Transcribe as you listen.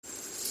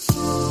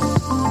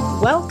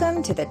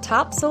Welcome to the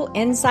Topsail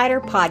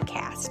Insider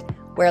Podcast,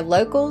 where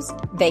locals,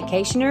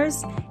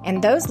 vacationers,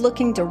 and those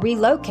looking to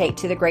relocate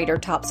to the greater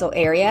Topsail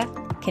area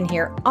can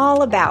hear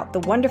all about the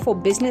wonderful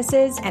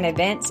businesses and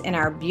events in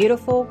our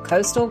beautiful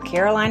coastal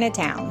Carolina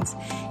towns,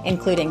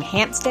 including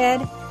Hampstead,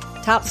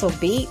 Topsail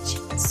Beach,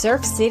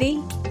 Surf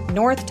City,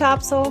 North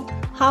Topsail,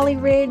 Holly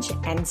Ridge,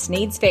 and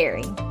Sneads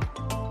Ferry.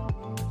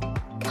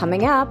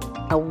 Coming up,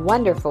 a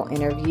wonderful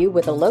interview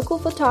with a local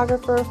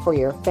photographer for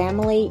your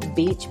family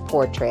beach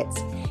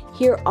portraits.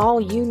 Hear all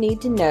you need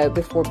to know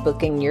before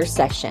booking your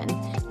session.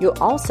 You'll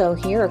also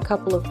hear a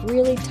couple of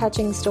really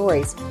touching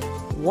stories,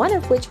 one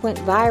of which went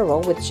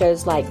viral with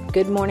shows like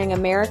Good Morning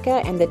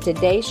America and The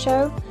Today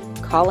Show,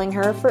 calling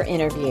her for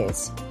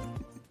interviews.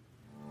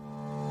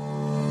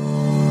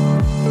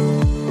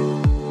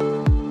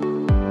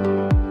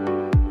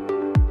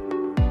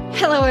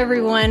 Hello,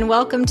 everyone.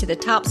 Welcome to the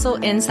Topsail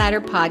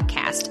Insider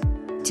Podcast.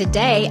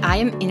 Today, I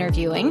am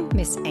interviewing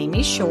Miss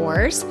Amy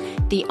Shores,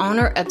 the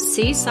owner of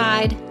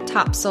Seaside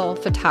Topsail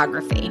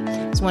Photography.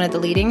 It's one of the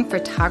leading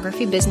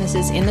photography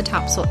businesses in the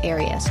Topsail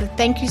area. So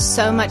thank you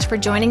so much for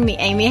joining me,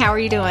 Amy. How are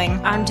you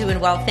doing? I'm doing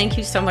well. Thank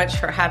you so much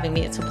for having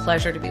me. It's a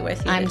pleasure to be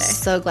with you I'm today.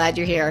 so glad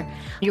you're here.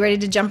 You ready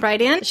to jump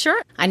right in?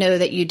 Sure. I know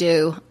that you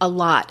do a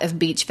lot of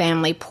beach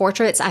family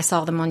portraits. I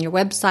saw them on your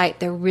website.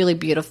 They're really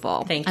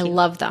beautiful. Thank you. I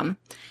love them.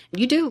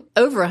 You do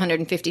over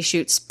 150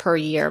 shoots per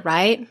year,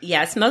 right?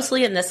 Yes,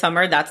 mostly in the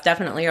summer. That's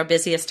definitely our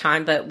busiest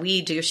time, but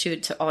we do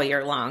shoot all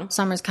year long.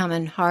 Summer's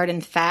coming hard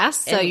and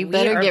fast, so And you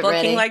better we get are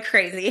ready. booking like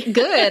crazy.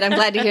 Good. I'm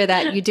glad to hear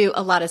that. You do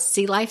a lot of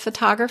sea life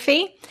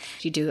photography.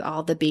 You do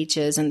all the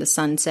beaches and the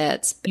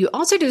sunsets. You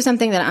also do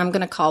something that I'm going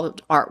to call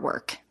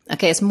artwork.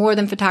 Okay, it's more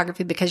than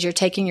photography because you're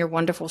taking your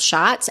wonderful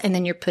shots and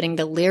then you're putting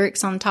the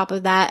lyrics on top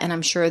of that. And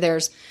I'm sure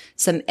there's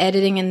some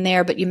editing in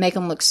there, but you make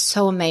them look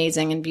so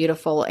amazing and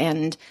beautiful.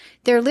 And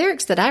they're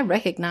lyrics that I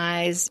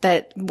recognize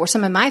that were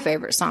some of my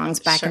favorite songs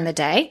back in the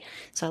day.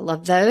 So I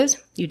love those.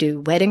 You do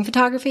wedding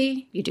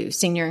photography. You do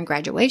senior and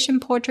graduation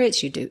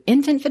portraits. You do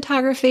infant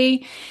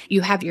photography.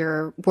 You have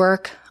your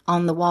work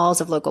on the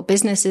walls of local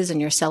businesses and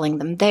you're selling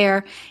them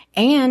there.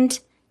 And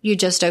you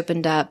just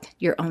opened up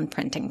your own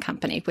printing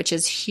company, which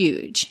is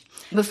huge.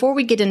 Before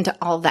we get into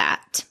all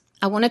that,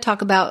 I want to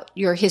talk about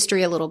your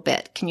history a little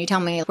bit. Can you tell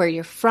me where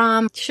you're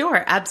from?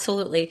 Sure,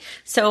 absolutely.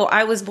 So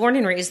I was born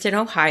and raised in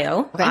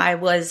Ohio. Okay. I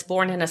was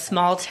born in a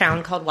small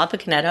town called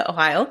Wapakoneta,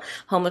 Ohio,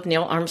 home of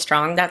Neil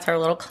Armstrong. That's our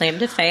little claim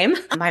to fame.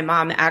 My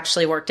mom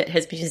actually worked at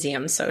his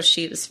museum, so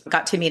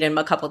got to meet him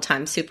a couple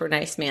times. Super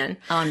nice man.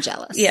 Oh, I'm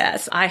jealous.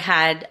 Yes, I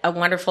had a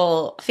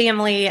wonderful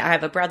family. I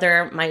have a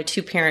brother. My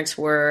two parents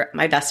were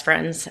my best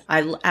friends.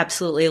 I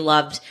absolutely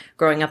loved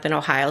growing up in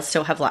Ohio.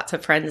 Still have lots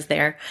of friends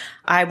there.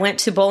 I went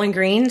to Bowling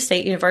Green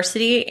State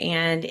University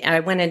and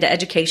I went into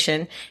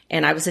education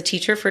and I was a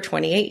teacher for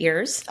 28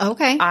 years.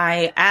 Okay.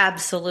 I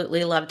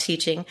absolutely love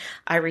teaching.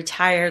 I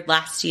retired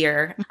last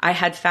year. I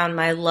had found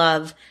my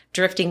love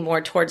drifting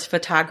more towards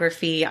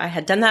photography. I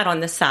had done that on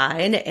the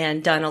side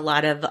and done a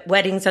lot of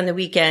weddings on the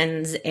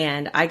weekends.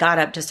 And I got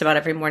up just about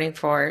every morning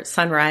for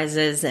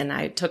sunrises and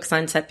I took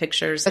sunset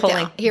pictures.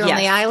 Okay. Here on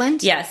the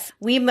island? Yes.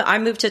 I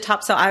moved to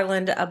Topsail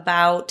Island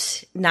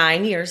about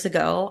 9 years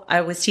ago.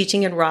 I was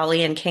teaching in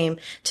Raleigh and came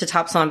to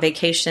Topsail on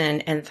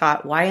vacation and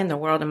thought, why in the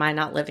world am I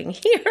not living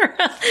here?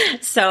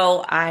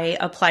 So I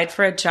applied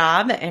for a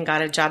job and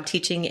got a job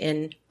teaching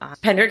in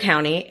Pender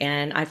County,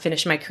 and I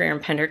finished my career in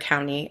Pender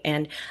County,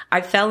 and I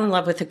fell in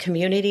love with the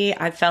community.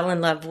 I fell in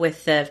love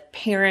with the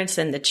parents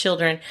and the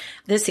children.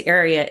 This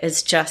area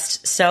is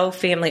just so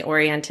family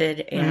oriented,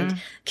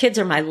 and kids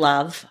are my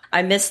love.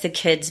 I miss the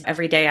kids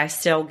every day. I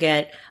still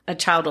get a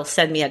child will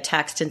send me a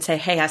text and say,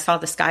 hey, I saw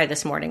the sky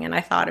this morning and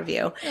I thought of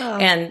you. Oh.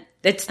 And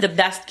it's the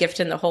best gift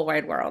in the whole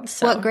wide world.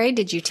 So, what grade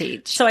did you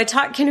teach? So I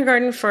taught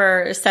kindergarten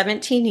for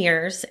 17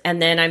 years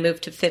and then I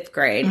moved to fifth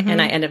grade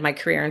and I ended my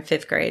career in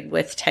fifth grade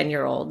with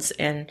 10-year-olds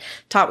and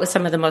taught with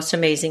some of the most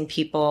amazing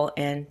people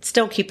and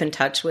still keep in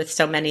touch with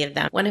so many of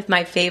them. One of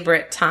my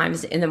favorite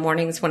times in the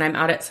mornings when I'm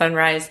out at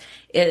sunrise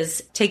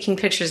is taking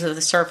pictures of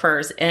the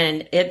surfers,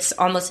 and it's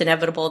almost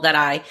inevitable that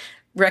I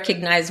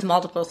recognize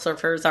multiple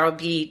surfers. There will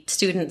be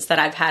students that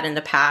I've had in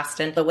the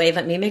past and they'll wave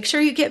at me, make sure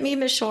you get me,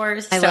 Miss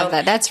Shores. I love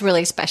that. That's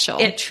really special.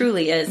 It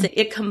truly is.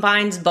 It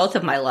combines both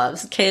of my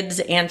loves, kids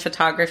and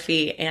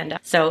photography. And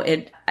so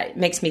it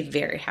makes me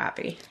very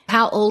happy.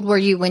 How old were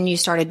you when you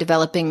started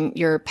developing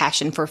your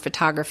passion for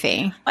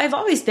photography? I've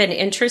always been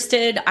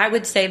interested. I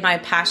would say my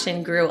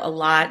passion grew a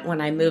lot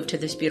when I moved to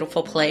this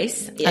beautiful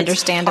place. It's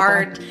Understandable.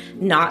 hard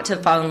not to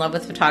fall in love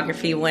with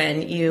photography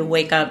when you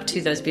wake up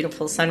to those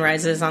beautiful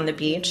sunrises on the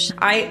beach.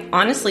 I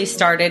honestly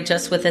started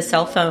just with a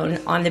cell phone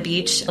on the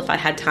beach. If I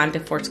had time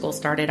before school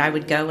started, I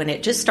would go, and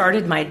it just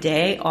started my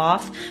day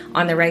off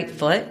on the right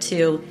foot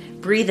to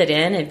breathe it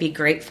in and be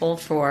grateful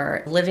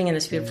for living in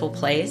this beautiful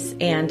place.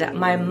 And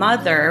my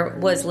mother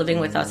was living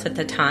with us at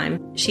the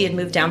time. She had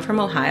moved down from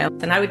Ohio,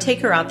 and I would take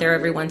her out there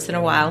every once in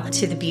a while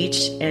to the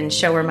beach and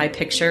show her my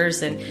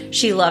pictures, and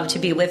she loved to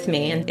be with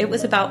me. And it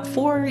was about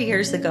 4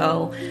 years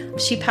ago.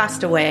 She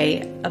passed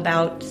away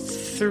about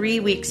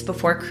 3 weeks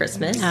before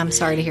Christmas. I'm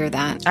sorry to hear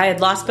that. I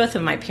had lost both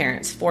of my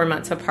parents 4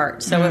 months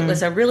apart, so it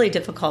was a really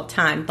difficult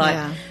time,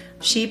 but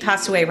she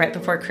passed away right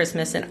before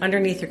Christmas, and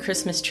underneath the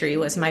Christmas tree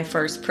was my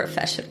first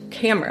professional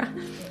camera.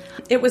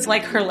 It was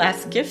like her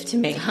last gift to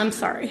me. I'm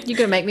sorry. You're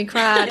going to make me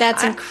cry.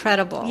 That's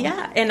incredible.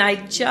 Yeah. And I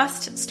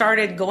just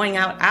started going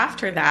out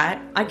after that.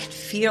 I could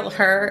feel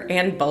her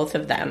and both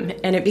of them.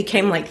 And it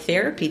became like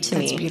therapy to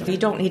me. Beautiful. You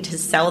don't need to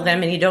sell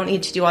them and you don't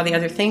need to do all the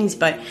other things,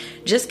 but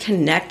just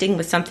connecting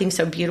with something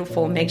so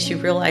beautiful makes you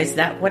realize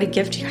that what a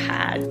gift you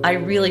had. I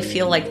really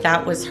feel like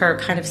that was her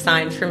kind of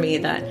sign for me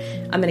that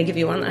I'm going to give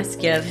you one last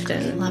gift.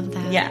 And I love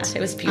that. Yeah, it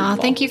was beautiful. Oh,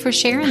 thank you for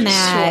sharing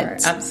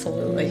that. Sure,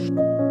 absolutely.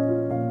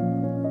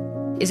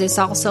 Is this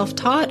all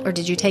self-taught or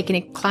did you take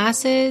any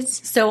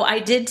classes? So I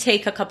did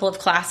take a couple of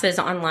classes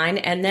online,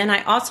 and then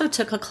I also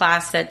took a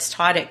class that's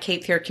taught at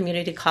Cape Fear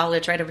Community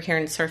College right over here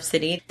in Surf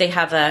City. They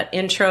have an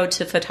intro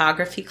to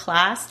photography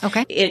class.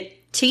 Okay. It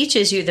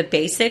teaches you the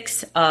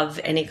basics of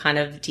any kind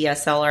of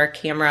DSLR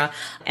camera.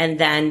 And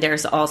then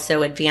there's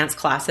also advanced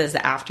classes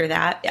after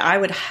that. I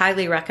would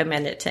highly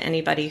recommend it to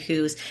anybody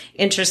who's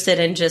interested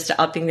in just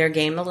upping their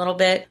game a little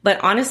bit.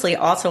 But honestly,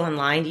 also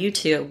online,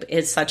 YouTube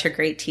is such a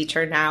great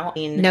teacher now.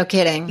 No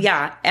kidding.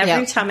 Yeah.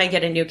 Every time I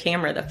get a new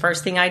camera, the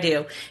first thing I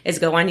do is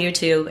go on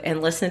YouTube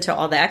and listen to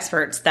all the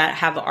experts that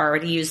have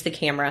already used the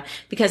camera,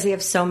 because they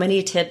have so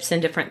many tips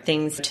and different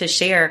things to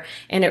share.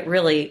 And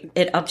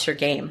it ups your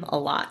game a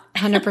lot.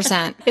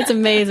 100%. It's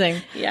amazing.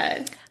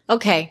 Yeah.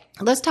 Okay,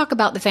 let's talk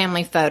about the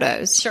family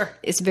photos. Sure.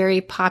 It's very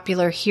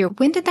popular here.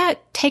 When did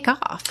that take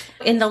off?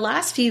 In the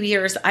last few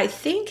years, I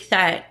think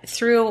that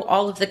through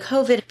all of the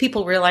COVID,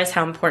 people realized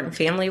how important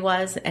family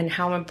was and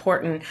how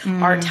important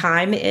our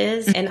time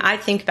is. And I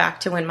think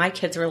back to when my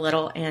kids were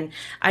little and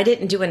I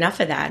didn't do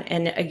enough of that.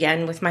 And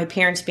again, with my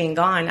parents being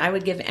gone, I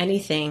would give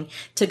anything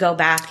to go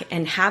back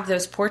and have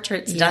those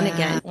portraits done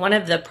again. One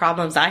of the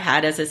problems I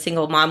had as a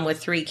single mom with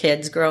 3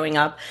 kids growing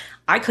up,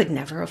 I could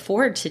never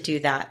afford to do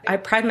that. I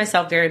pride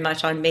myself very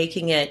much on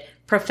making it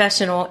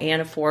professional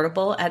and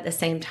affordable at the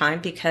same time,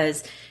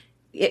 because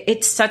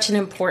it's such an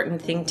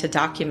important thing to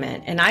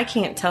document. And I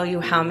can't tell you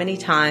how many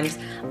times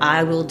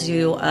I will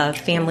do a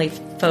family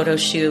photo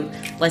shoot,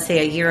 let's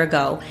say a year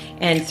ago,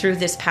 and through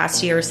this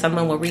past year,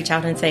 someone will reach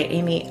out and say,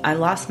 Amy, I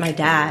lost my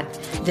dad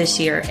this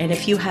year. And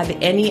if you have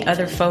any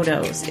other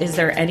photos, is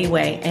there any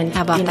way? And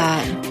how about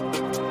that?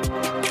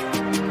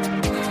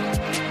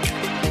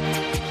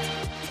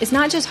 It's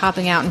not just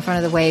hopping out in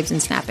front of the waves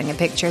and snapping a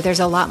picture.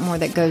 There's a lot more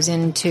that goes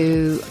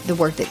into the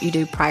work that you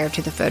do prior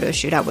to the photo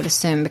shoot, I would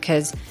assume,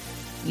 because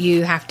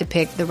you have to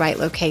pick the right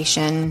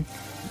location,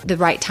 the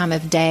right time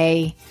of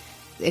day.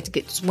 It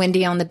gets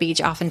windy on the beach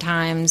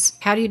oftentimes.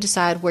 How do you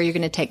decide where you're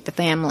going to take the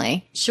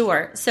family?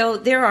 Sure. So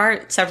there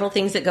are several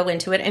things that go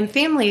into it. And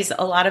families,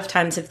 a lot of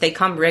times, if they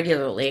come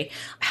regularly,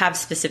 have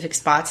specific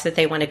spots that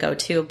they want to go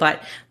to.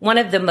 But one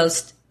of the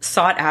most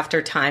sought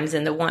after times,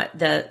 and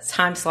the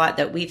time slot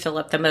that we fill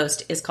up the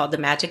most is called the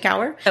magic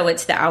hour. So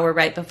it's the hour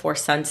right before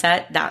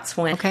sunset. That's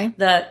when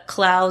the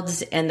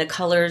clouds and the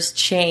colors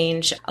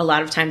change. A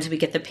lot of times we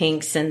get the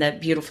pinks and the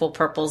beautiful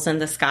purples in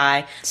the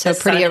sky. So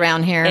pretty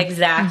around here.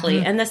 Exactly.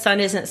 And the sun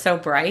isn't so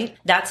bright.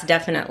 That's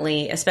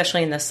definitely,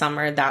 especially in the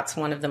summer, that's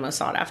one of the most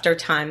sought after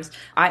times.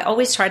 I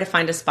always try to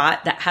find a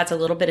spot that has a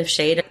little bit of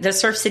shade. The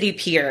Surf City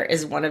Pier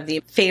is one of the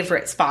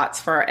favorite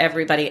spots for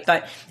everybody,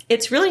 but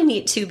it's really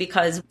neat too,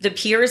 because the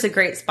pier is a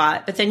great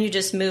spot, but then you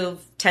just move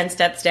 10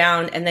 steps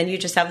down and then you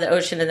just have the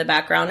ocean in the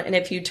background. And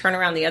if you turn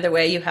around the other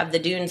way, you have the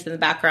dunes in the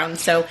background.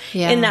 So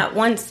in that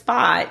one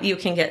spot, you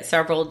can get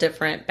several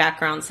different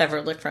backgrounds,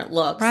 several different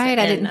looks. Right.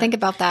 I didn't think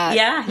about that.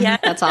 Yeah.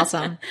 That's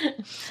awesome.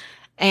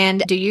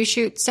 And do you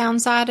shoot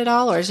sound side at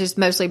all, or is it just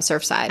mostly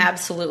surf side?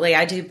 Absolutely.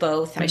 I do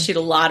both. I shoot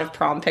a lot of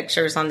prom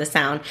pictures on the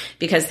sound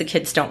because the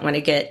kids don't want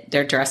to get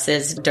their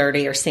dresses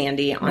dirty or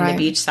sandy on the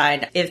beach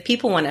side. If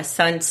people want a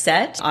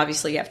sunset,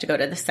 obviously you have to go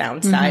to the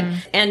sound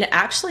side. And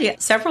actually,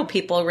 several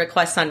people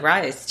request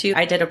sunrise too.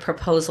 I did a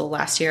proposal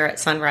last year at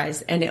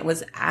sunrise and it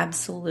was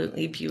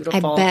absolutely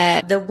beautiful. I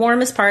bet. The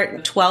warmest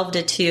part, 12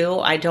 to 2,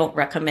 I don't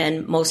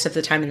recommend most of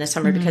the time in the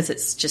summer because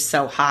it's just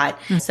so hot.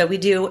 So we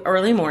do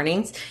early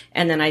mornings,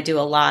 and then I do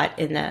a lot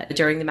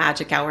during the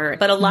magic hour.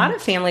 But a lot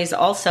of families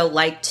also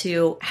like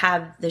to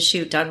have the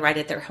shoot done right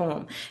at their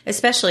home,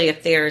 especially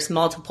if there's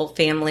multiple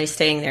families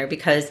staying there,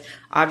 because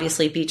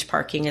obviously beach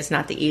parking is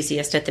not the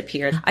easiest at the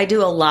pier. I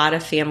do a lot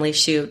of family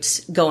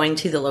shoots going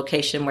to the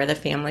location where the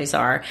families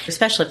are,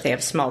 especially if they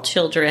have small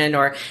children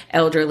or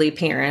elderly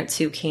parents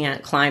who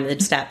can't climb the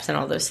steps and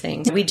all those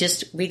things.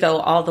 We go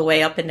all the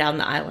way up and down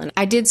the island.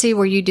 I did see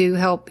where you do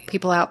help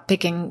people out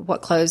picking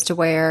what clothes to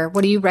wear.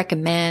 What do you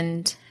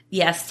recommend?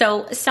 Yes.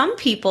 So some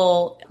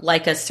people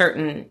like a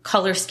certain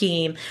color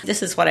scheme.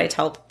 This is what I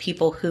tell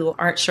people who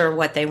aren't sure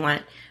what they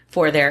want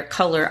for their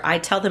color, I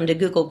tell them to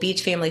Google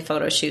beach family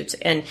photo shoots.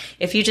 And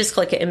if you just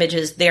click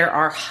images, there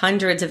are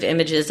hundreds of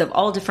images of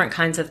all different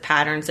kinds of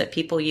patterns that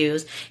people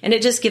use. And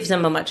it just gives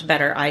them a much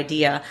better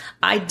idea.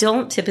 I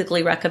don't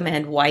typically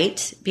recommend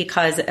white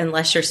because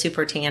unless you're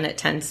super tan, it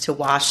tends to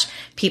wash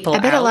people out.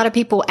 I bet a lot of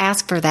people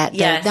ask for that,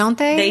 yes, don't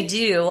they? They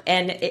do.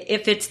 And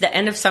if it's the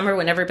end of summer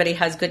when everybody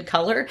has good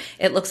color,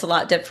 it looks a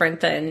lot different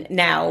than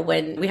now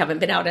when we haven't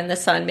been out in the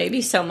sun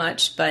maybe so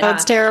much. But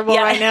it's terrible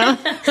right now.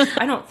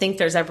 I don't think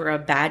there's ever a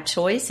bad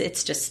choice.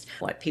 It's just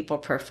what people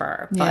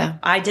prefer. But Yeah.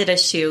 I did a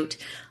shoot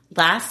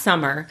last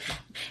summer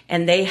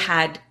and they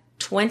had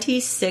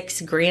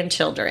 26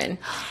 grandchildren.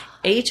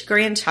 Each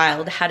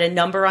grandchild had a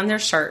number on their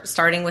shirt,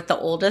 starting with the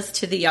oldest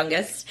to the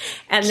youngest.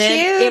 And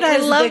then Cute. I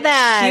love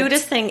that.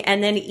 Cutest thing.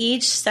 And then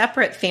each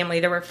separate family,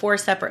 there were 4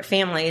 separate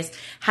families,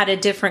 had a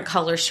different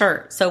color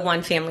shirt. So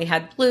one family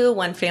had blue,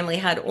 one family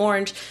had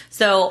orange.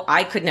 So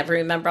I could never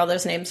remember all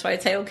those names. So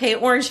I'd say, okay,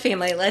 orange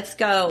family, let's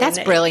go. That's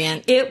and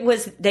brilliant.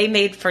 They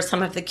made for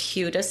some of the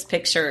cutest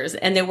pictures.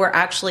 And there were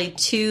actually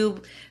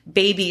 2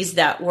 babies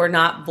that were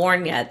not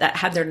born yet that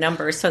had their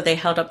numbers. So they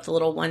held up the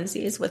little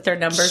onesies with their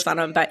numbers on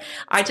them. But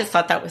I just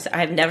thought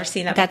I've never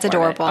seen that That's before.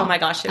 adorable. Oh my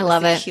gosh. I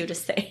love the it.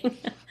 Cutest thing.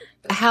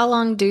 How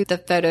long do the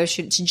photo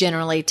shoots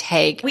generally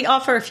take? We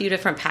offer a few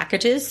different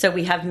packages. So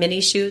we have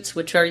mini shoots,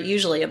 which are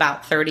usually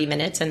about 30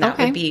 minutes, and that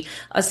would be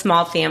a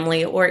small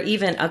family or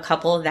even a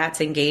couple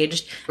that's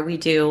engaged. We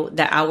do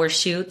the hour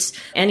shoots.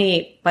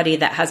 Anybody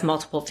that has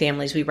multiple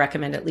families, we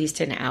recommend at least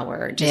an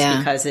hour just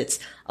because it's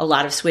a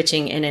lot of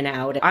switching in and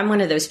out. I'm one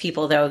of those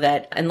people, though,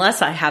 that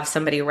unless I have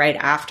somebody right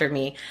after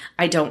me,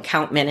 I don't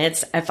count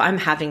minutes. If I'm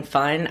having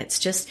fun,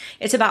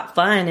 it's about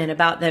fun and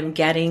about them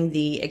getting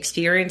the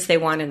experience they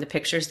want and the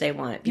pictures they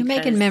want. You're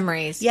making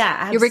memories. Yeah,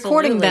 absolutely. You're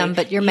recording them,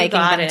 but you're making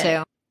them it.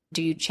 too.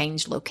 Do you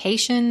change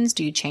locations?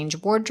 Do you change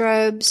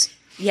wardrobes?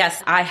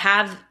 Yes, I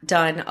have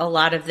done a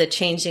lot of the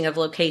changing of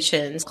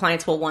locations.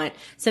 Clients will want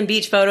some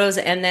beach photos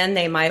and then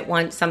they might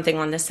want something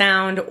on the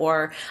sound,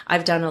 or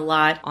I've done a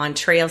lot on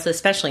trails,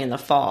 especially in the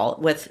fall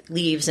with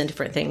leaves and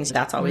different things.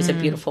 That's always a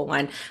beautiful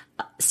one.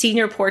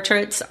 Senior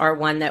portraits are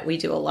one that we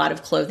do a lot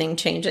of clothing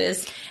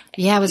changes.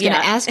 Yeah, I was going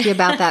to ask you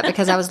about that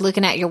because I was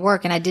looking at your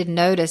work and I did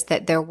notice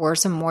that there were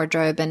some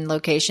wardrobe and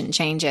location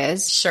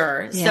changes.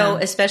 Sure. Yeah. So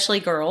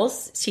especially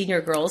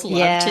senior girls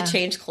love to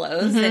change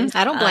clothes. Mm-hmm. And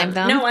I don't blame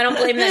them. No, I don't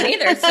blame them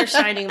either. It's their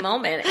shining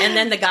moment. And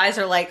then the guys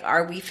are like,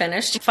 are we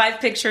finished?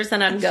 5 pictures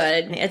and I'm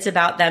good. It's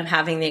about them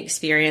having the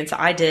experience.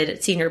 I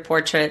did senior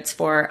portraits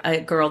for a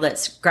girl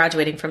that's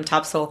graduating from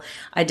Topsail.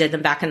 I did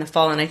them back in the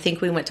fall and I think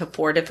we went to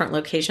 4 different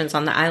locations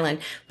on the island,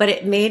 but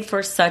it made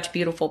for such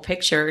beautiful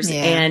pictures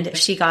and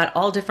she got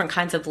all different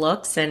kinds of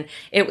looks and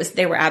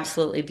they were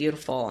absolutely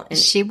beautiful. And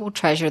she will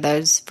treasure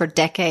those for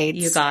decades.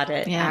 You got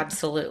it. Yeah.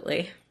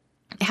 Absolutely.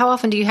 How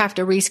often do you have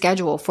to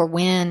reschedule for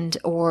wind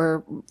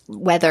or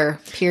weather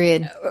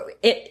period?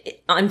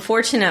 It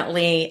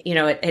unfortunately,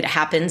 it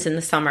happens in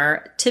the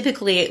summer.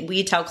 Typically,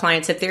 we tell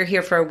clients if they're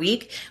here for a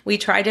week, we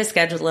try to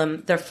schedule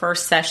them their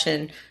first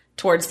session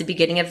towards the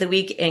beginning of the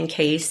week in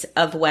case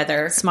of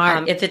weather.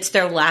 Smart. If it's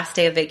their last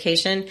day of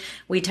vacation,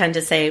 we tend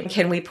to say,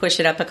 can we push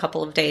it up a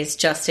couple of days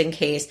just in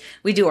case?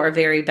 We do our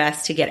very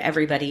best to get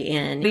everybody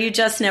in. You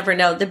just never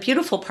know. The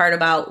beautiful part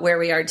about where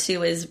we are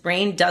too is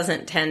rain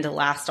doesn't tend to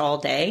last all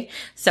day.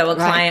 So a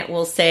client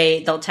will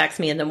say, they'll text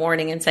me in the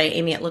morning and say,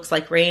 Amy, it looks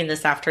like rain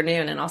this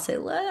afternoon. And I'll say,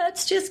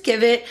 let's just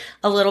give it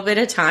a little bit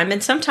of time.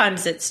 And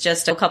sometimes it's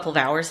just a couple of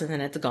hours and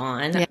then it's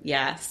gone.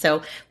 Yeah.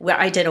 So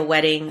I did a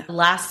wedding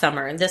last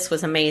summer and this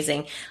was amazing.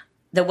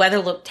 The weather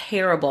looked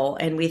terrible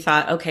and we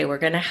thought, okay, we're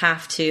going to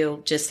have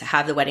to just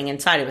have the wedding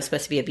inside. It was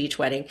supposed to be a beach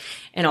wedding.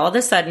 And all of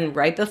a sudden,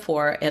 right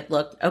before it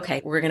looked,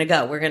 okay, we're going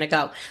to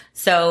go.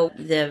 So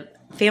the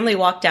family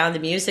walked down, the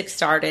music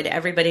started,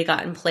 everybody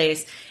got in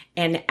place.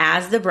 And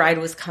as the bride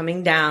was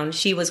coming down,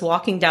 she was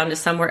walking down to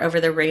somewhere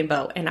over the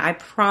rainbow. And I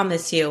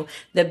promise you,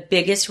 the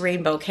biggest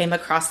rainbow came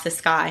across the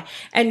sky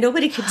and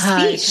nobody could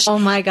speak. Oh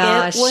my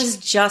gosh. It was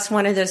just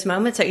one of those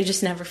moments that you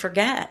just never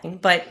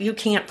forget, but you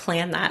can't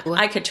plan that.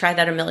 I could try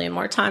that a million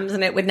more times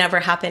and it would never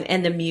happen.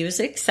 And the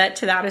music set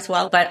to that as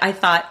well. But I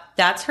thought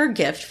that's her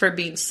gift for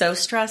being so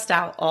stressed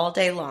out all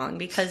day long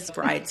because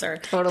brides are,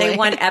 they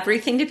want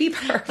everything to be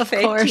perfect,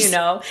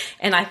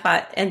 and I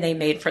thought, and they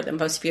made for the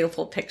most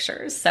beautiful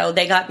pictures. So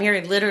they got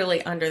married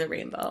literally under the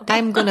rainbow.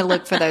 I'm going to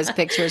look for those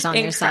pictures on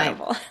your site.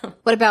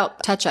 What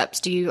about touch-ups?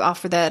 Do you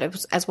offer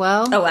that as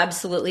well? Oh,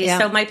 absolutely. Yeah.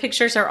 So my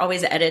pictures are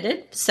always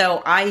edited.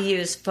 So I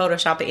use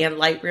Photoshop and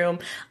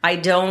Lightroom. I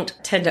don't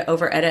tend to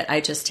over-edit. I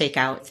just take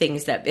out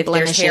things that if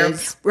there's hair,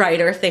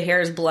 or if the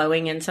hair is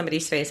blowing in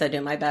somebody's face, I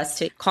do my best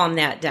to calm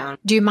that down.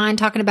 Do you mind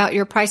talking about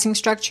your pricing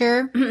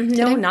structure?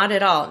 No, not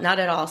at all. Not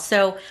at all.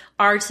 So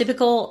our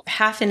typical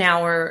half an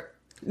hour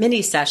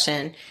mini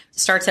session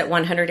starts at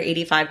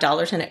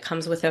 $185, and it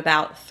comes with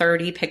about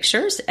 30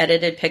 pictures,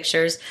 edited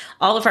pictures.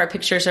 All of our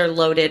pictures are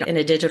loaded in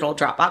a digital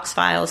Dropbox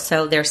file,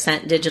 so they're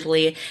sent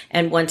digitally.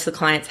 And once the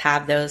clients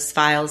have those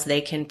files,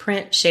 they can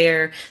print,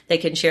 share. They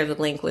can share the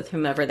link with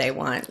whomever they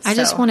want. I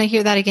just want to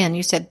hear that again.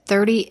 You said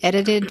 30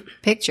 edited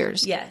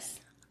pictures. Yes.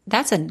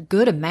 That's a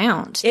good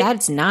amount.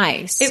 That's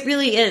nice. It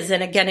really is.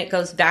 And again, it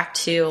goes back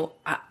to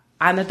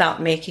I'm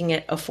about making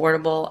it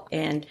affordable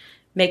and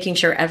making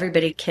sure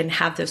everybody can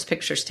have those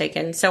pictures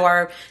taken. So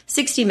our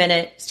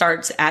 60-minute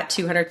starts at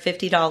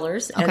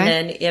 $250. Okay. And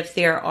then if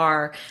there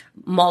are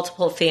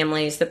multiple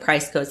families, the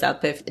price goes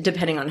up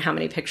depending on how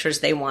many pictures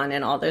they want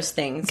and all those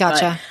things.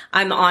 Gotcha. But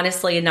I'm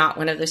honestly not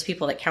one of those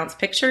people that counts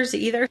pictures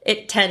either.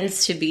 It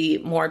tends to be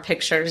more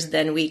pictures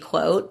than we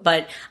quote.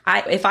 But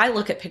if I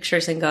look at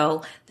pictures and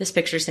go, this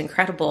picture's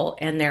incredible,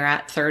 and they're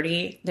at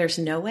 30, there's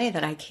no way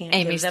that I can't.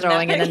 Amy's give them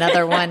throwing in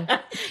another one.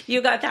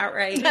 You got that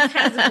right.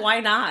 Because why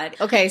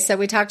not? Okay, so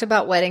we talked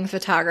about wedding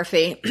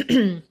photography.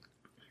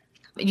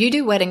 You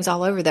do weddings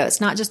all over, though. It's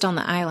not just on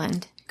the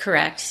island.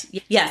 Correct.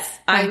 Yes,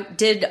 I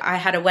did. I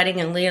had a wedding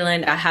in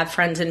Leland. I have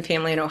friends and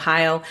family in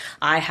Ohio.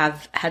 I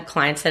have had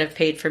clients that have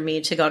paid for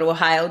me to go to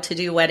Ohio to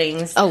do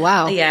weddings. Oh,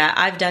 wow. Yeah,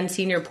 I've done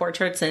senior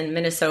portraits in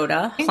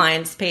Minnesota.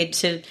 Clients paid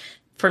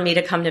for me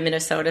to come to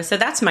Minnesota. So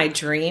that's my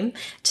dream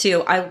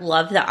too. I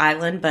love the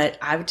island, but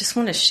I would just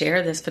want to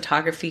share this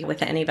photography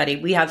with anybody.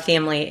 We have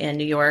family in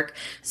New York,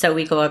 so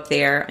we go up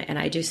there and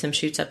I do some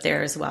shoots up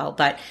there as well.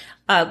 But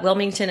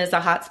Wilmington is a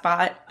hot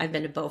spot. I've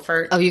been to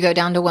Beaufort. Oh, you go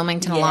down to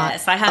Wilmington a lot?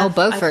 Yes, I have. Oh,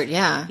 Beaufort,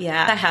 yeah.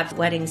 Yeah, I have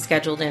weddings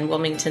scheduled in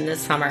Wilmington this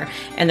summer,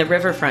 and the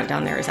riverfront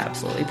down there is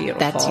absolutely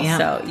beautiful.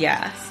 So,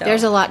 yeah. So.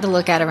 There's a lot to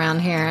look at around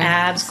here.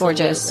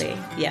 Absolutely. It's gorgeous.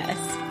 Yes.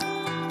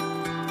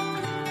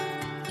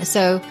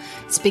 So,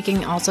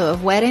 speaking also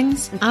of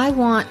weddings, I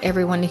want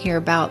everyone to hear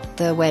about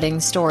the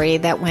wedding story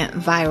that went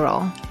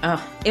viral.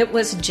 Oh, it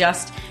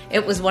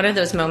was one of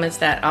those moments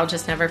that I'll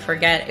just never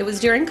forget. It was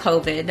during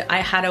COVID. I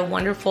had a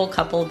wonderful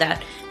couple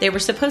that they were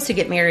supposed to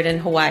get married in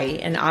Hawaii.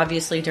 And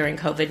obviously during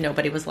COVID,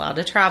 nobody was allowed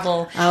to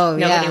travel. Oh,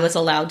 Nobody was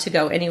allowed to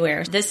go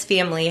anywhere. This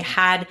family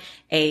had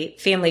a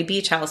family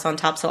beach house on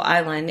Topsail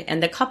Island,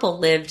 and the couple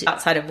lived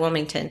outside of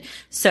Wilmington.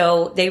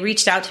 So they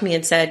reached out to me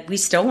and said, we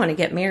still want to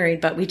get married,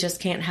 but we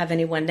just can't have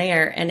anyone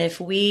there. And if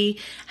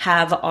we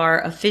have our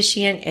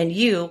officiant and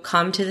you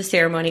come to the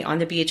ceremony on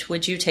the beach,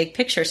 would you take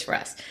pictures for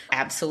us?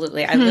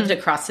 Absolutely. I lived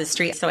across the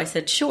street. So I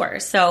said,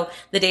 sure. So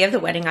the day of the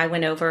wedding, I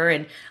went over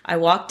and I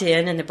walked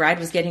in, and the bride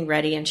was getting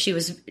ready, and she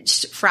was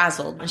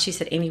frazzled. And she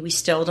said, Amy, we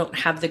still don't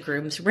have the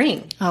groom's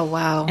ring. Oh,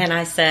 wow. And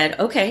I said,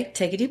 okay,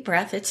 take a deep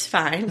breath. It's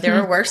fine. There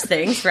are worse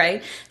things,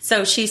 right?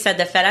 So she said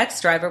the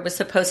FedEx driver was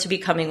supposed to be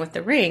coming with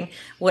the ring.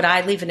 Would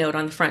I leave a note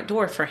on the front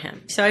door for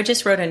him? So I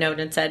just wrote a note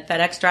and said,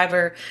 FedEx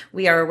driver,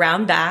 we are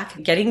around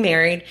back getting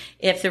married.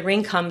 If the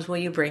ring comes, will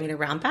you bring it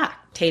around back?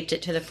 Taped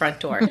it to the front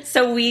door.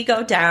 So we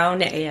go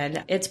down,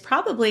 and it's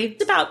about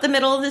the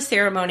middle of the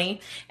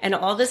ceremony, and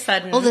all of a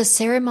sudden... Oh, the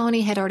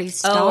ceremony had already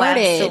started. Oh,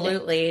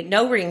 absolutely.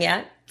 No ring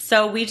yet.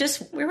 So we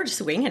were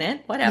just winging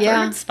it. Whatever.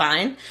 Yeah. It's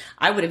fine.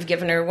 I would have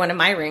given her one of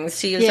my rings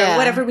to use or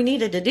whatever we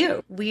needed to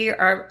do. We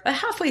are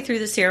halfway through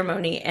the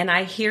ceremony, and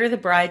I hear the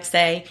bride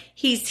say,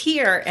 he's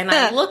here. And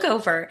I look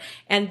over,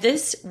 and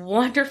this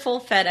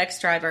wonderful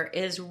FedEx driver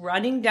is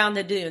running down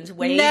the dunes,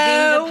 waving the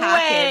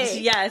package. Way.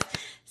 Yes.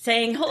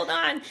 Saying, hold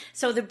on.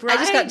 So the bride...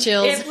 I just got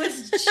chills.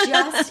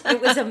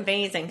 It was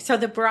amazing. So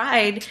the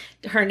bride,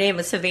 her name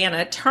was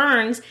Savannah,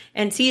 turns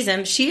and sees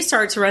him. She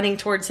starts running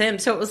towards him.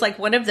 So it was like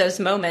one of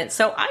those moments.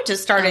 So I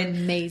just started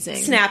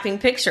snapping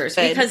pictures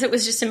because it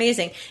was just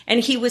amazing. And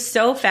he was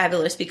so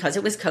fabulous because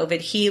it was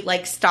COVID. He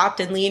stopped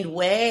and leaned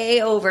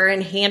way over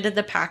and handed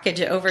the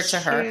package over to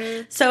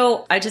her.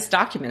 So I just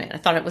documented it. I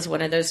thought it was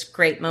one of those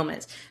great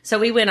moments. So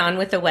we went on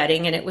with the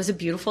wedding, and it was a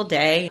beautiful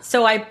day.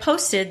 So I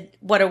posted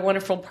what a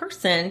wonderful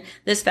person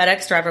this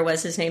FedEx driver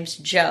was. His name's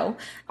Joe,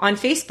 on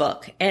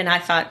Facebook. And I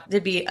thought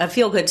it'd be a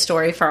feel-good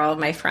story for all of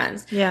my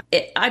friends. Yeah.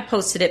 I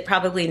posted it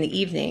probably in the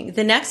evening.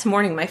 The next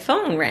morning, my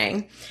phone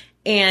rang,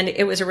 and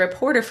it was a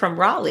reporter from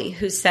Raleigh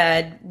who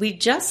said, we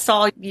just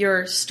saw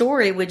your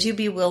story. Would you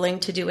be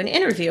willing to do an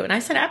interview? And I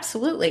said,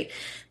 absolutely.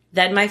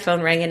 Then my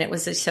phone rang, and it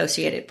was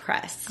Associated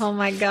Press. Oh,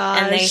 my gosh.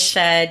 And they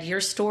said,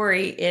 your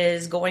story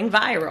is going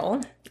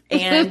viral,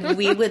 and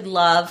we would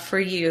love for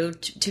you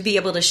to be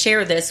able to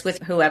share this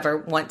with whoever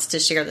wants to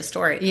share the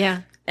story.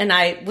 Yeah. And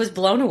I was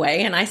blown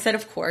away, and I said,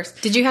 of course.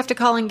 Did you have to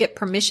call and get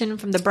permission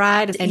from the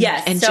bride and,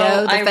 yes. and so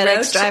Joe, the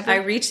FedEx driver? I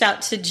reached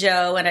out to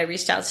Joe, and I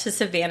reached out to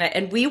Savannah,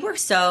 and we were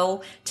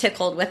so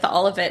tickled with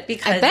all of it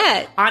because, I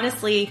bet.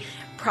 Honestly,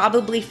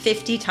 probably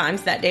 50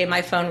 times that day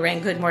my phone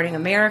rang. Good Morning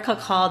America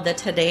called, the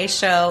Today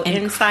Show,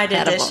 Incredible. Inside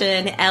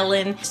Edition,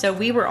 Ellen. So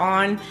we were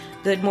on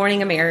Good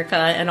Morning America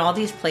and all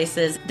these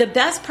places. The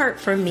best part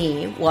for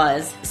me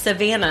was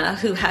Savannah,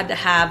 who had to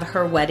have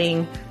her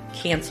wedding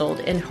canceled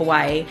in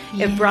Hawaii.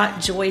 Yeah. It brought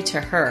joy to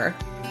her.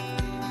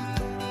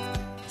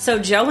 So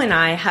Joe and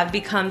I have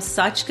become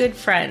such good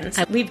friends.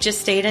 We've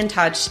just stayed in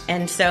touch.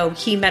 And so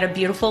he met a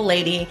beautiful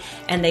lady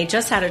and they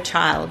just had a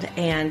child.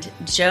 And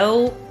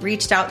Joe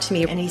reached out to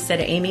me and he said,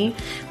 Amy,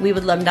 we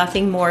would love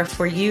nothing more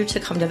for you to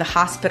come to the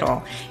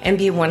hospital and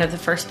be one of the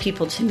first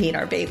people to meet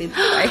our baby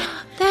boy.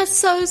 That's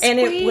so sweet. And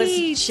it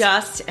was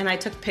just, and I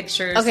took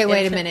pictures. Okay,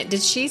 wait a minute.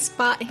 Did she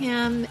spot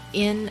him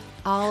in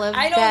all of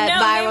I don't that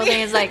know, viral maybe.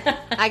 thing? It's like,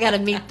 I got to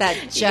meet that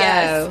Joe.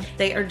 Yes,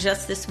 they are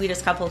just the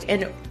sweetest couple.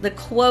 And the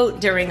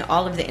quote during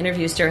all of the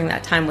interviews during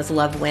that time was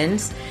love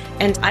wins.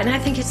 And I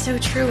think it's so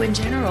true in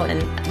general.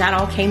 And that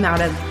all came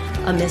out of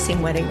a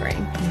missing wedding ring.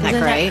 Isn't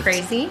that great? That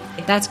crazy?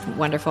 That's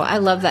wonderful. I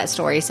love that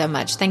story so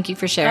much. Thank you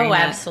for sharing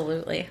that.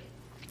 Absolutely.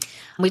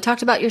 We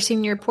talked about your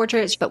senior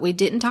portraits, but we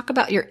didn't talk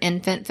about your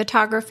infant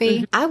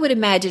photography. Mm-hmm. I would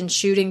imagine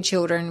shooting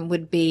children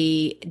would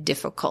be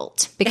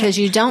difficult because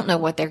you don't know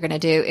what they're going to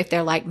do. If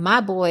they're like my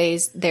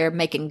boys, they're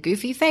making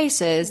goofy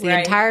faces the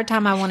entire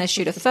time I want to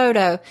shoot a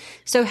photo.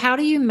 So how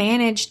do you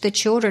manage the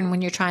children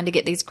when you're trying to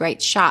get these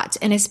great shots?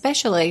 And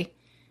especially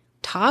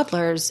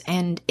toddlers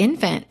and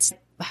infants.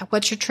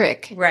 What's your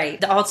trick?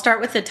 Right. I'll start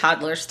with the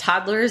toddlers.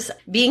 Toddlers,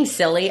 being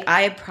silly,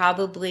 I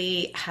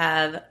probably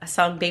have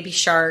sung Baby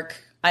Shark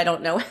I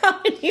don't know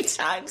how many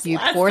times. You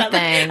poor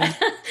thing.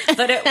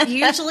 But it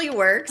usually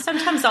works.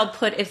 Sometimes I'll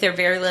put, if they're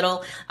very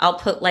little, I'll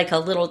put like a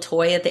little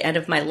toy at the end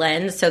of my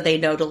lens so they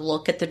know to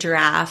look at the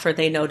giraffe or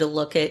they know to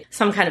look at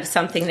some kind of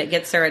something that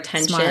gets their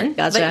attention. Smart.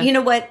 Gotcha. But you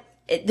know what?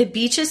 The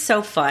beach is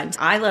so fun.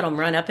 I let them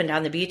run up and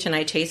down the beach and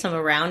I chase them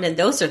around, and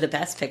those are the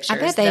best pictures. I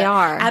bet they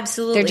are.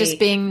 Absolutely. They're just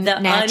being the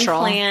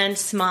natural. Unplanned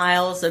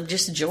smiles of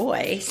just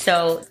joy.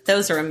 So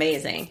those are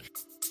amazing.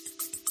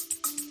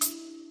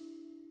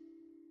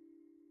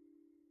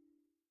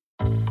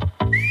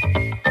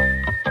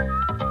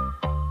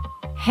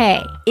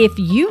 Hey, if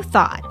you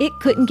thought it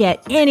couldn't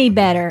get any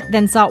better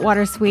than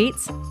Saltwater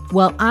Suites,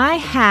 well, I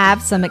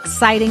have some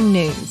exciting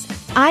news.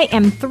 I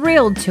am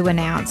thrilled to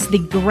announce the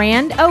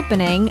grand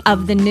opening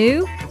of the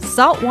new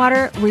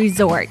Saltwater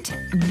Resort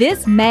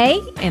this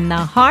May in the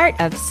heart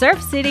of Surf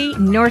City,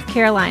 North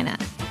Carolina.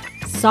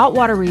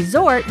 Saltwater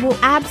Resort will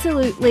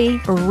absolutely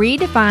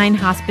redefine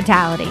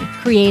hospitality,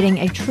 creating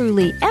a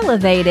truly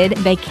elevated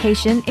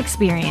vacation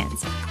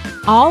experience.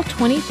 All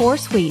 24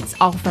 suites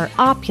offer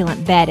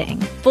opulent bedding,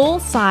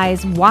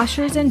 full-size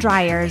washers and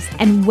dryers,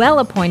 and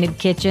well-appointed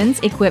kitchens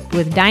equipped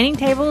with dining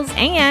tables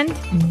and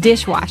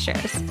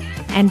dishwashers.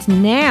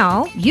 And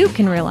now you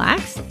can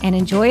relax and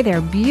enjoy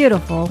their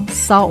beautiful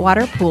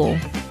saltwater pool.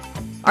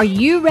 Are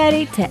you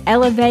ready to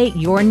elevate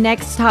your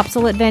next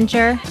Topsail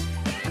adventure?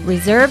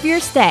 Reserve your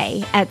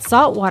stay at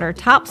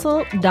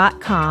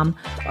saltwatertopsail.com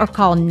or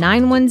call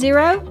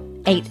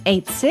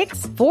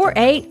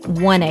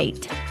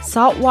 910-886-4818.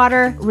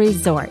 Saltwater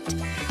Resort,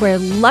 where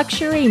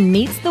luxury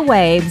meets the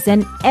waves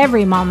and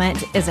every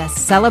moment is a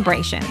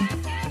celebration.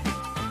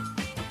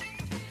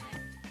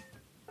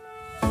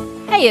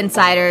 Hey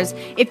Insiders,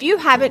 if you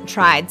haven't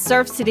tried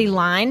Surf City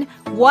Line,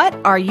 what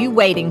are you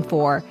waiting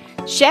for?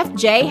 Chef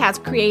Jay has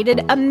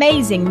created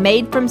amazing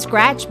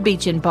made-from-scratch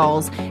beach-in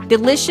bowls,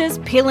 delicious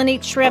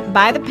peel-and-eat shrimp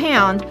by the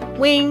pound,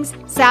 wings,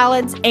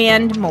 salads,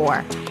 and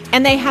more.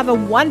 And they have a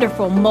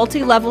wonderful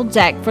multi-level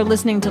deck for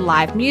listening to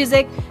live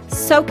music,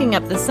 soaking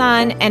up the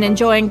sun, and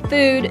enjoying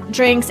food,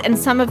 drinks, and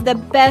some of the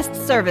best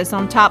service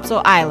on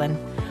Topsail Island.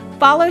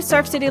 Follow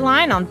Surf City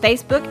Line on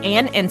Facebook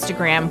and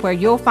Instagram, where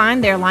you'll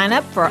find their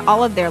lineup for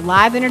all of their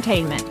live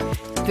entertainment.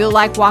 Feel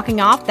like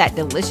walking off that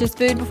delicious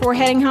food before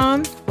heading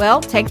home? Well,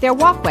 take their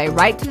walkway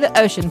right to the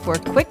ocean for a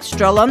quick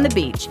stroll on the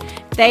beach.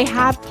 They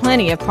have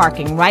plenty of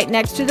parking right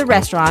next to the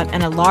restaurant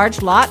and a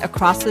large lot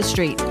across the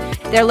street.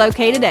 They're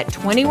located at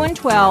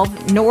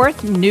 2112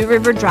 North New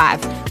River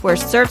Drive, where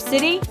Surf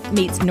City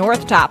meets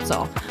North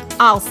Topsail.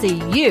 I'll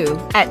see you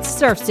at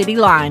Surf City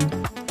Line.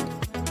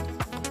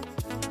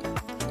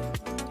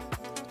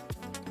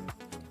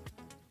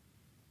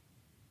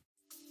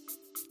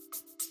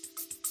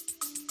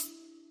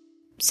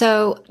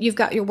 So you've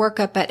got your work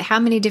up at how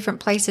many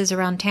different places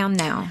around town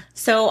now?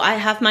 So I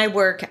have my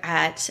work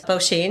at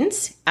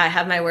Beauchesne's. I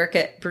have my work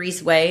at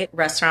Breezeway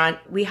Restaurant.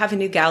 We have a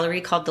new gallery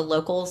called The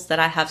Locals that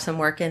I have some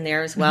work in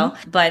there as well.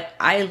 Mm-hmm. But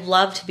I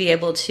love to be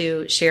able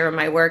to share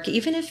my work,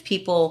 even if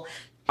people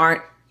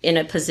aren't in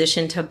a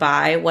position to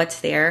buy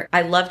what's there.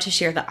 I love to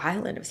share the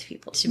island with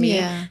people. To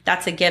me,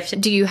 that's a gift.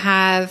 Do you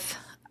have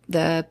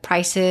the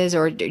prices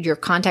or your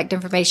contact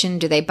information?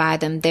 Do they buy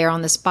them there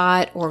on the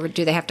spot, or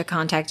do they have to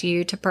contact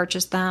you to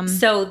purchase them?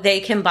 So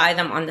they can buy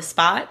them on the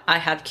spot. I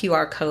have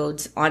QR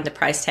codes on the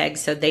price tag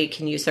so they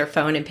can use their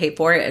phone and pay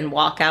for it and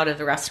walk out of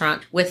the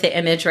restaurant with the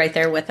image right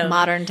there with them.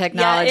 Modern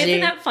technology. Yeah, isn't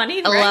that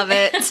funny? I love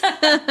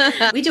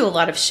it. We do a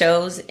lot of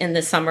shows in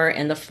the summer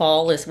and the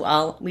fall as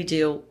well. We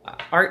do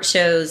art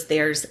shows.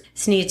 There's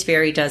Sneed's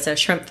Ferry does a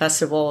shrimp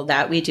festival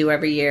that we do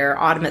every year.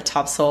 Autumn at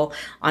Topsail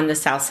on the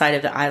south side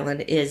of the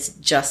island is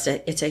just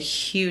it's a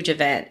huge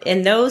event.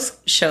 In those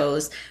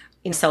shows,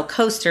 you sell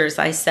coasters.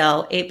 I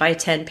sell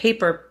 8x10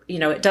 paper.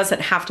 It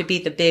doesn't have to be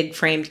the big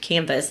framed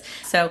canvas.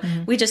 So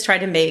we just try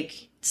to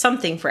make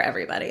something for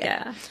everybody.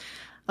 Yeah.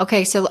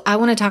 Okay, so I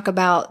want to talk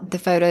about the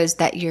photos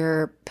that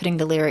you're putting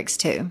the lyrics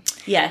to.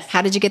 Yes.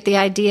 How did you get the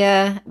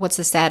idea? What's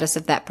the status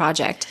of that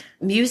project?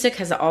 Music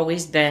has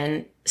always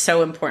been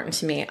so important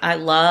to me. I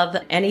love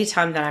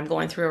anytime that I'm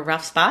going through a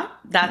rough spot,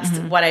 that's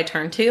what I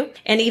turn to.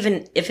 And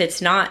even if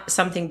it's not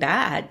something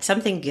bad,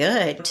 something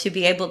good, to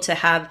be able to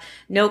have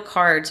note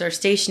cards or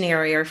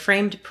stationery or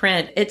framed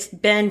print, it's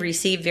been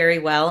received very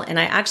well. And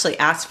I actually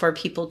asked for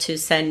people to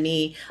send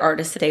me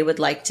artists that they would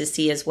like to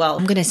see as well.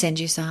 I'm going to send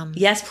you some.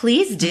 Yes,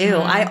 please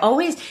do.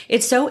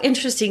 It's so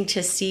interesting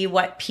to see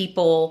what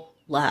people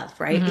love,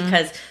 right?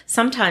 Because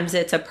sometimes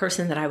it's a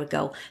person that I would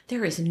go,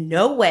 there is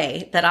no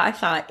way that I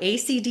thought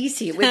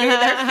AC/DC would be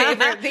their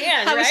favorite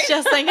band, I was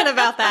just thinking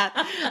about that.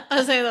 I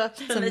was saying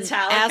some Metallica.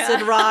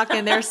 acid rock,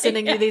 and they're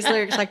sending you these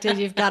lyrics like, dude,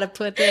 you've got to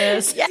put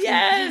this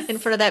in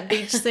front of that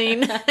beach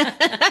scene.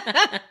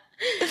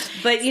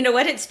 But you know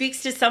what? It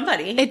speaks to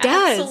somebody. It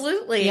does.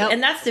 Absolutely. Yep.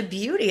 And that's the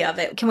beauty of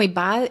it. Can we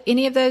buy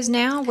any of those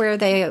now? Where are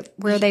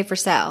they for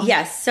sale?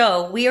 Yes.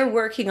 So we are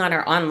working on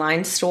our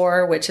online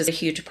store, which is a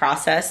huge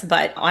process.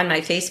 But on my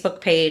Facebook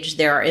page,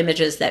 there are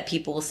images that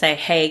people will say,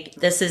 hey,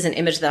 this is an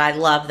image that I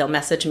love. They'll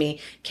message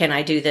me. Can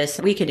I do this?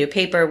 We can do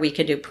paper. We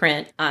can do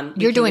print.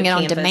 You're doing it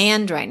on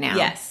demand right now.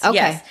 Yes. Okay.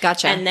 Yes.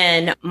 Gotcha. And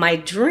then my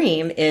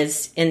dream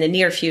is in the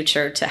near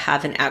future to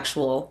have an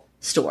actual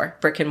store,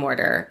 brick and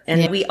mortar.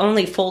 And we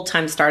only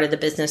full-time started the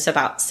business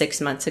about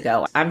 6 months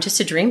ago. I'm just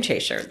a dream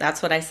chaser.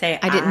 That's what I say.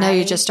 I didn't know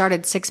you just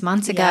started 6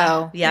 months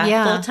ago.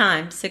 Yeah.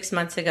 Full-time 6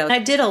 months ago. I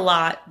did a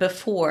lot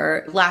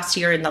before last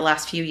year and the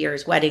last few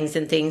years, weddings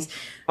and things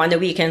on the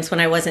weekends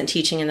when I wasn't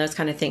teaching and those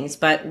kind of things.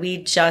 But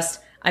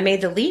I made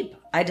the leap.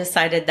 I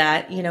decided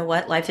that, you know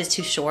what, life is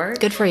too short.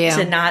 Good for you.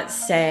 To not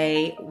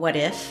say, what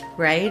if,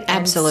 right?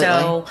 Absolutely.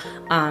 And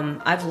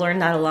so I've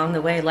learned that along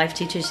the way. Life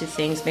teaches you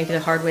things, maybe the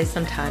hard way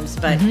sometimes,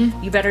 but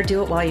you better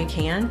do it while you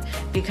can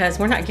because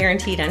we're not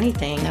guaranteed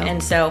anything. No.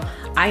 And so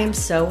I am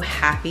so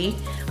happy.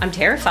 I'm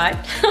terrified,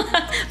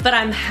 but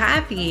I'm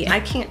happy. I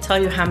can't tell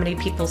you how many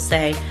people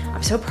say,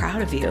 I'm so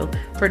proud of you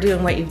for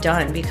doing what you've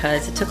done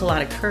because it took a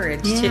lot of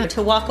courage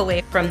to walk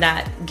away from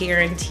that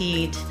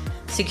guaranteed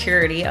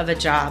security of a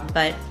job.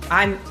 But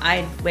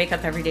I wake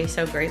up every day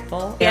so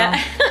grateful. Yeah.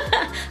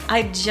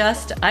 I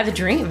have a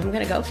dream. I'm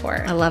going to go for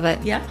it. I love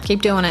it. Yeah.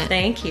 Keep doing it.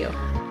 Thank you.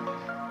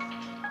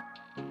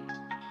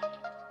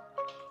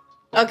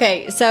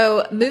 Okay,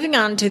 so moving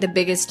on to the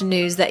biggest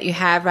news that you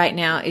have right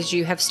now is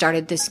you have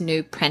started this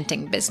new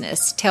printing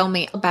business. Tell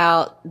me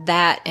about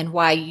that and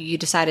why you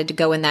decided to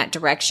go in that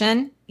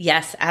direction.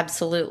 Yes,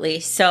 absolutely.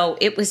 So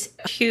it was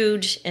a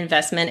huge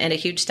investment and a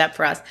huge step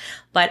for us.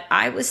 But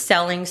I was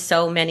selling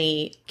so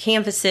many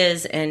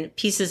canvases and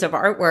pieces of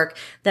artwork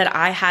that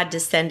I had to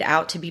send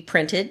out to be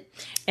printed.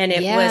 And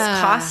it was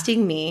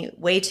costing me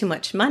way too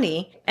much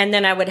money. And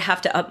then I would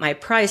have to up my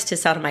price to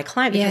sell to my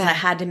client because I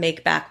had to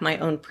make back my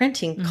own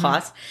printing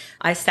costs.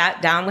 I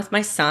sat down with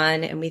my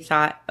son and we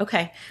thought,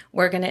 okay,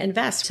 we're going to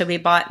invest. So we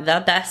bought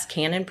the best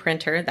Canon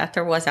printer that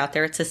there was out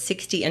there. It's a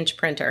 60-inch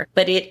printer,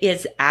 but it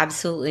is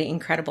absolutely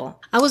incredible.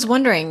 I was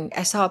wondering,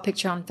 I saw a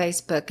picture on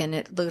Facebook and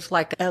it looked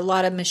like a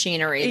lot of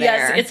machinery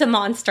there. Yes, it's a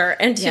monster.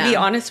 And to be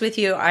honest with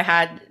you, I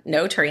had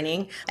no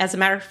training. As a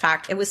matter of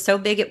fact, it was so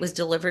big, it was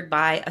delivered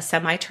by a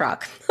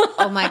semi-truck.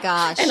 Oh my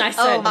gosh. And I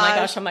said, oh my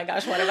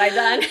gosh, what have I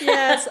done?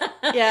 Yes.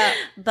 Yeah.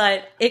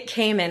 But it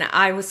came in.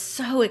 I was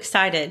so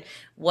excited.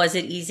 Was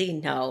it easy?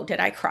 No. Did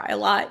I cry a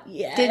lot?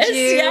 Yes. Did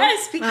you?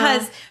 Yes,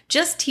 because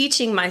just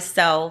teaching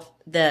myself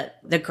the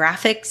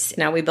graphics.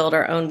 Now we build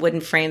our own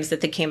wooden frames that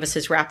the canvas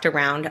is wrapped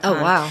around. Oh,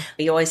 wow.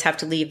 You always have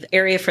to leave the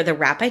area for the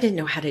wrap. I didn't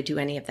know how to do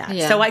any of that.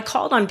 Yeah. So I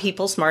called on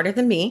people smarter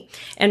than me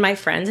and my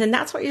friends. And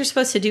that's what you're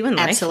supposed to do in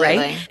life, Absolutely.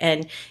 Right?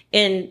 And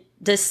in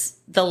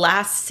the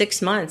last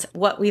 6 months,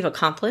 what we've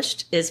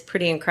accomplished is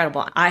pretty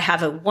incredible. I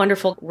have a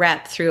wonderful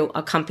rep through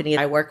a company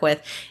I work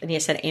with. And he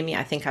said, Amy,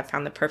 I think I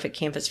found the perfect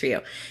canvas for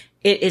you.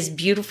 It is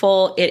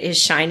beautiful. It is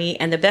shiny.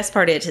 And the best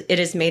part is it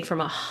is made from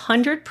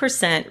 100%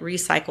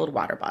 recycled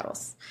water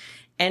bottles.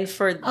 And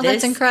for this,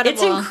 that's incredible.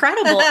 It's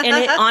incredible. And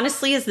it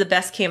honestly is the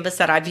best canvas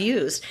that I've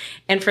used.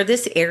 And for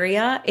this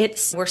area,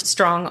 we're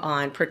strong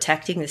on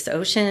protecting this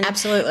ocean.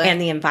 Absolutely. And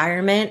the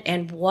environment.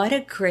 And what a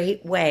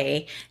great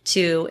way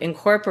to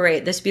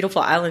incorporate this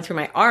beautiful island through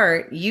my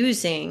art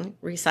using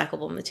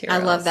recyclable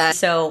materials. I love that.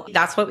 So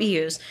that's what we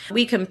use.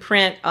 We can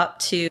print up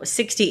to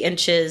 60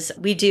 inches.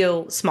 We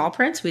do small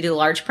prints. We do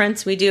large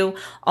prints. We do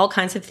all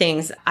kinds of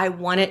things. I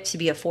want it to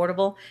be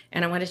affordable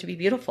and I want it to be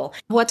beautiful.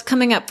 What's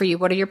coming up for you?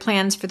 What are your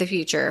plans for the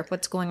future?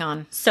 What's going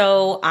on?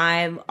 So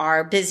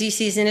our busy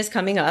season is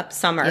coming up,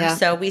 summer. Yeah.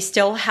 So we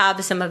still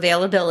have some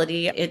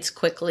availability. It's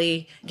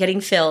quickly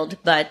getting filled,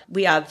 but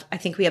I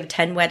think we have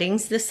 10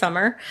 weddings this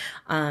summer.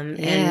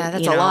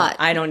 That's a lot.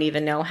 I don't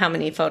even know how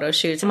many photo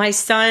shoots. My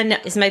son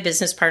is my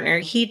business partner.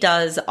 He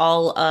does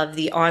all of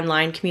the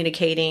online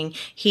communicating.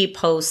 He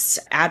posts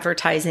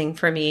advertising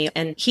for me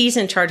and he's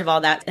in charge of all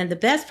that. And the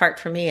best part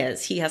for me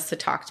is he has to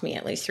talk to me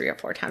at least 3 or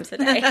 4 times a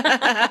day. So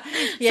I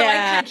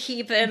can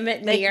keep him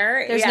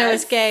near. There's no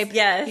escape.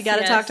 Yes. You got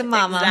to talk to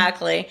mama.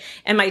 Exactly.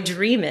 And my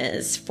dream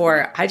is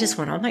I just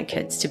want all my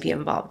kids to be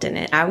involved in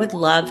it. I would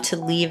love to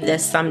leave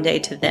this someday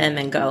to them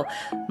and go,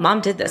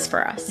 Mom did this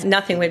for us.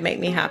 Nothing would make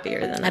me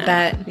happier than that. I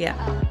bet.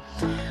 Yeah.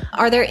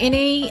 Are there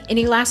any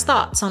last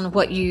thoughts on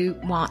what you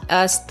want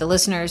us, the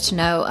listeners, to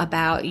know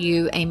about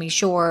you, Amy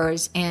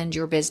Shores, and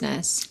your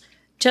business?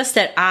 Just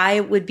that I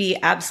would be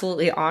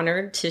absolutely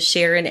honored to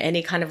share in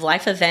any kind of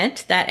life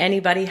event that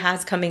anybody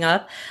has coming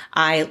up.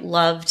 I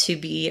love to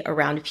be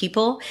around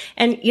people.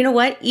 And you know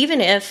what? Even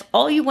if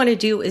all you want to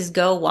do is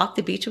go walk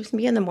the beach with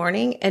me in the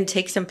morning and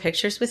take some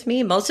pictures with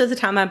me, most of the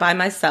time I'm by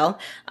myself.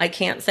 I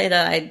can't say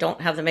that I don't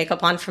have the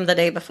makeup on from the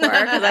day before,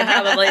 because I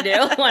probably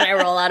do when I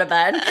roll out of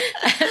bed.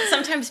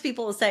 Sometimes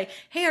people will say,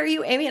 "Hey, are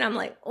you Amy?" And I'm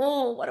like,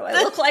 "Oh, what do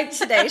I look like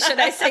today? Should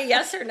I say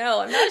yes or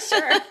no? I'm not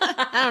sure."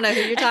 I don't know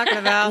who you're talking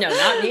about. No,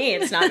 not me.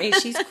 It's not me.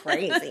 She's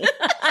crazy.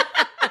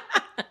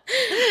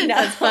 No.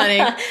 That's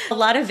funny. A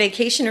lot of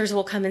vacationers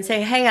will come and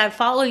say, "Hey, I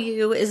follow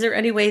you. Is there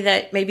any way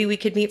that maybe we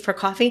could meet for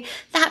coffee?"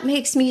 That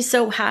makes me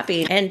so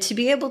happy. And to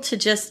be able to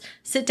just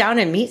sit down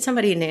and meet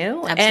somebody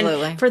new.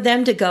 Absolutely. And for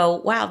them to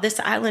go, wow,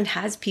 this island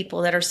has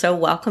people that are so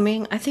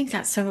welcoming. I think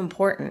that's so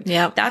important.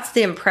 Yep. That's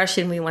the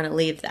impression we want to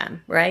leave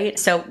them, right?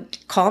 So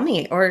call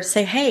me or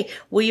say, "Hey,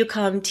 will you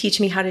come teach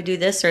me how to do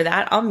this or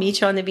that?" I'll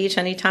meet you on the beach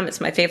anytime. It's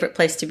my favorite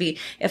place to be.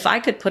 If I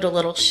could put a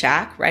little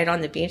shack right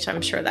on the beach,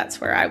 I'm sure that's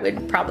where I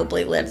would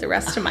probably live the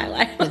rest of my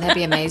life. Wouldn't that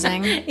be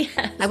amazing? Yes,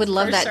 I would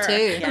love for that sure.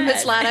 too.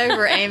 Yes. Slide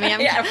over, Amy.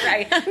 Yeah,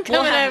 right.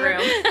 We'll have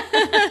room.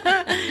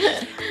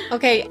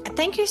 Okay,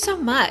 thank you so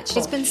much.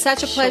 It's been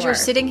such a pleasure Sure.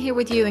 sitting here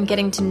with you and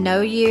getting to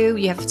know you.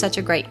 You have such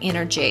a great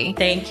energy.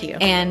 Thank you.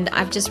 And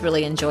I've just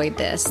really enjoyed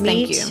this.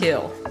 Me Thank you.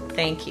 too.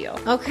 Thank you.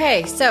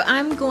 Okay, so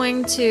I'm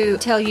going to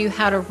tell you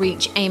how to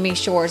reach Amy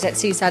Shores at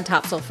Seaside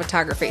Topsail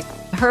Photography.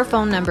 Her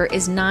phone number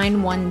is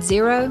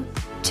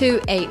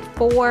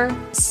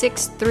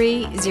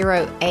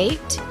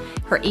 910-284-6308.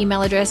 Her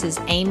email address is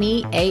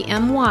Amy,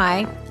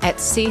 A-M-Y, at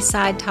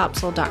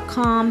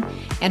seasidetopsail.com,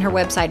 and her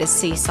website is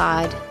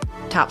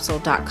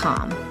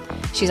seasidetopsail.com.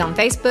 She's on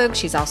Facebook.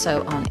 She's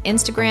also on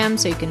Instagram,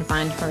 so you can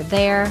find her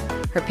there.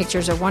 Her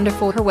pictures are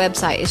wonderful. Her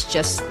website is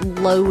just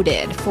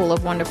loaded full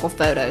of wonderful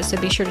photos, so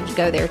be sure to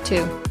go there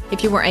too.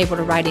 If you weren't able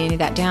to write any of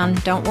that down,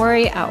 don't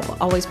worry. I'll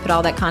always put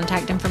all that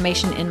contact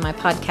information in my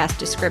podcast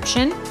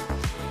description.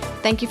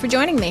 Thank you for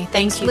joining me.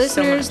 Thanks, Thank you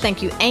so listeners. much.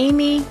 Thank you,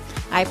 Amy.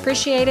 I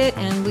appreciate it,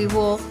 and we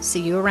will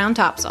see you around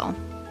Topsail.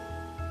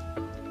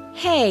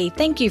 Hey,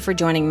 thank you for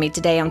joining me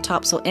today on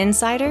Topsail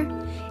Insider.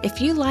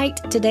 If you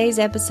liked today's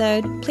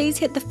episode, please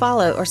hit the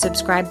follow or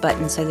subscribe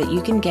button so that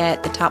you can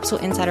get the Topsail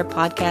Insider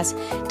podcast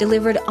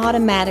delivered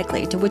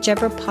automatically to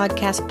whichever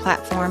podcast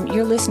platform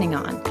you're listening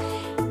on.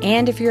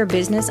 And if you're a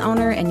business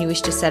owner and you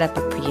wish to set up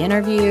a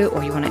pre-interview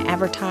or you want to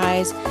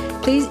advertise,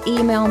 please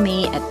email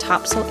me at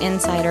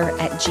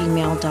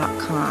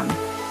topsailinsider@gmail.com.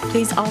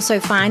 Please also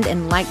find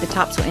and like the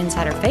Topsail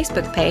Insider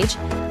Facebook page.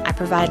 I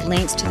provide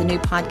links to the new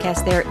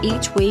podcast there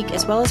each week,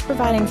 as well as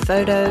providing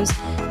photos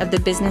of the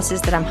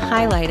businesses that I'm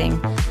highlighting,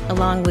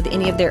 along with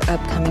any of their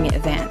upcoming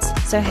events.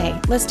 So hey,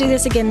 let's do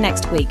this again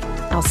next week.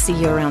 I'll see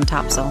you around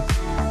Topsail.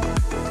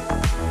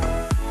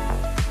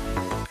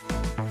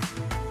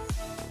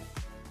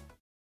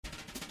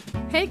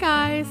 Hey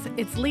guys,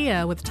 it's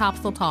Leah with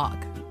Topsail Talk.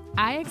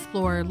 I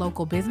explore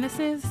local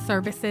businesses,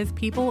 services,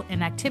 people,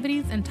 and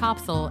activities in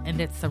Topsail and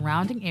its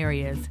surrounding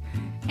areas,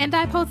 and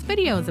I post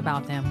videos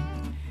about them.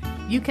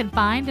 You can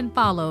find and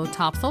follow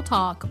Topsail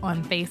Talk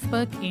on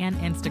Facebook and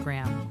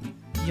Instagram.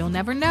 You'll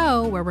never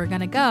know where we're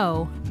going to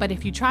go, but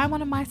if you try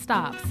one of my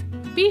stops,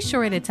 be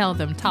sure to tell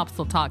them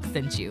Topsail Talk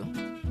sent you.